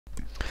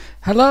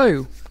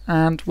Hello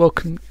and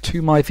welcome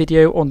to my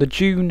video on the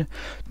June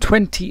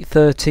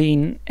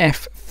 2013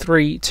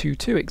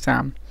 F322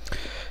 exam.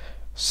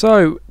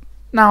 So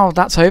now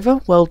that's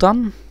over, well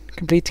done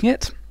completing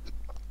it.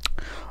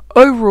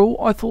 Overall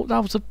I thought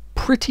that was a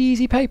pretty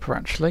easy paper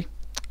actually.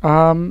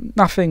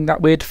 Nothing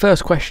that weird.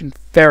 First question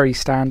very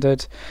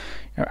standard,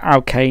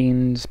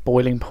 alkanes,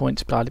 boiling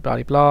points, blah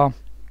blah blah.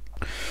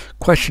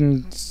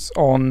 Questions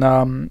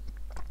on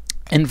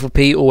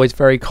enthalpy, always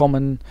very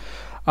common.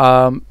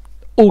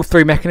 All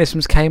three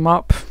mechanisms came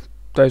up.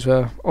 Those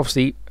were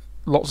obviously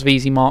lots of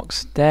easy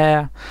marks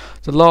there.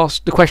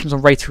 The questions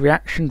on rate of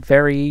reaction,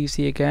 very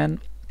easy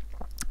again.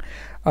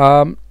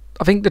 I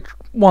think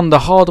one of the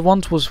harder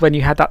ones was when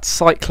you had that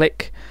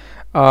cyclic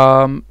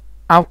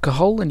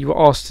alcohol and you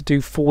were asked to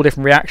do 4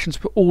 different reactions,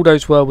 but all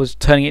those was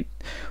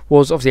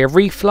obviously a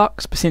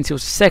reflux, but since it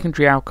was a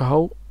secondary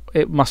alcohol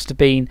it must have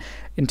been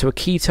into a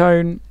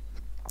ketone,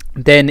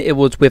 then it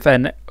was with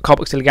an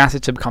carboxylic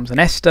acid so it becomes an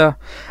ester,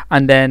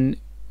 and then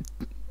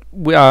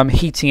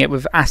heating it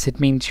with acid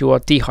means you are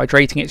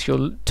dehydrating it, so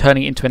you're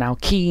turning it into an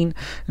alkene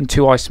and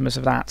 2 isomers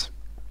of that.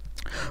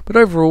 But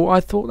overall I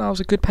thought that was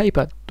a good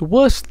paper. The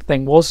worst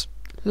thing was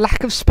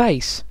lack of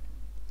space.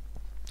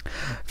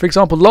 For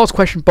example, last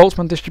question,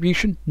 Boltzmann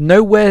distribution,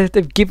 nowhere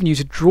they've given you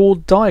to draw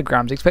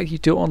diagrams, expect you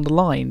to do it on the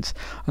lines.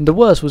 And the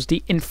worst was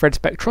the infrared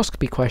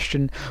spectroscopy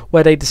question,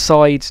 where they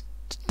decide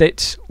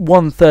that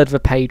 1/3 of a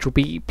page will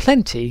be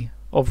plenty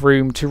of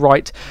room to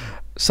write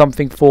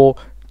something for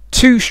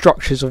 2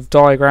 structures of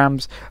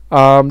diagrams,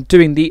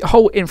 doing the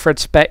whole infrared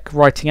spec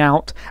writing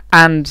out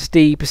and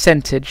the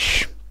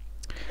percentage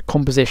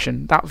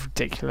composition. That was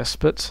ridiculous,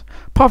 but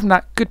apart from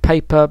that, good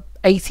paper.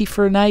 80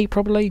 for an A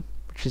probably,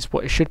 which is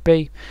what it should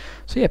be.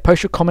 So yeah,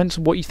 post your comments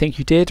on what you think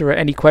you did or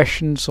any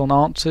questions on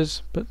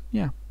answers. But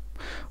yeah,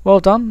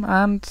 well done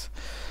and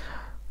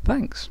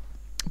thanks.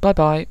 Bye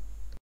bye.